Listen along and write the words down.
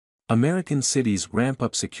American cities ramp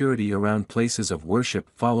up security around places of worship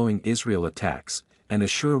following Israel attacks, and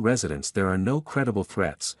assure residents there are no credible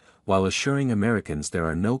threats, while assuring Americans there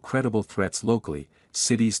are no credible threats locally.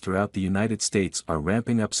 Cities throughout the United States are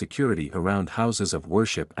ramping up security around houses of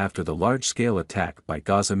worship after the large-scale attack by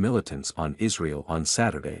Gaza militants on Israel on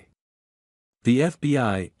Saturday. The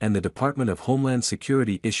FBI and the Department of Homeland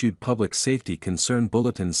Security issued public safety concern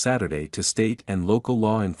bulletins Saturday to state and local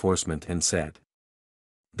law enforcement and said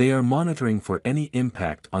they are monitoring for any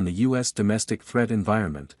impact on the U.S. domestic threat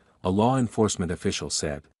environment, a law enforcement official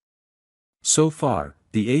said. So far,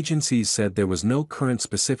 the agencies said there was no current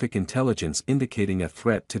specific intelligence indicating a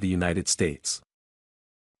threat to the United States.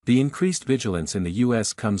 The increased vigilance in the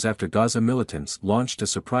U.S. comes after Gaza militants launched a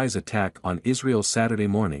surprise attack on Israel Saturday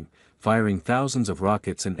morning, firing thousands of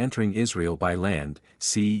rockets and entering Israel by land,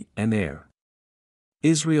 sea, and air.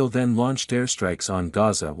 Israel then launched airstrikes on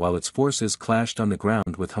Gaza while its forces clashed on the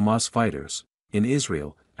ground with Hamas fighters. In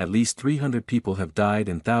Israel, at least 300 people have died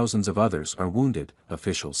and thousands of others are wounded,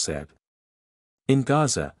 officials said. In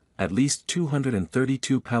Gaza, at least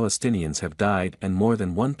 232 Palestinians have died and more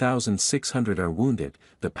than 1,600 are wounded,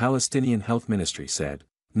 the Palestinian Health Ministry said.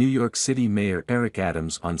 New York City Mayor Eric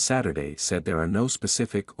Adams on Saturday said there are no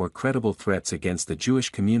specific or credible threats against the Jewish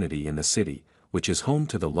community in the city, which is home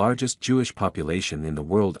to the largest Jewish population in the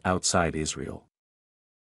world outside Israel.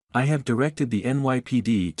 I have directed the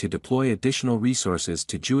NYPD to deploy additional resources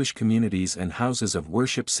to Jewish communities and houses of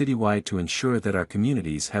worship citywide to ensure that our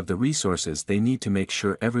communities have the resources they need to make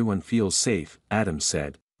sure everyone feels safe, Adams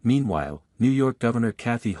said. Meanwhile, New York Governor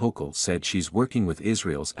Kathy Hochul said she's working with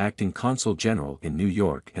Israel's acting consul general in New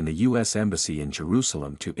York and the U.S. Embassy in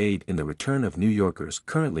Jerusalem to aid in the return of New Yorkers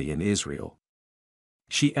currently in Israel.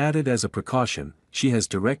 She added as a precaution, she has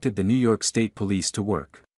directed the New York State Police to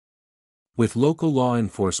work with local law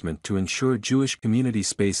enforcement to ensure Jewish community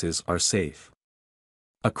spaces are safe.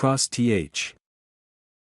 Across Th.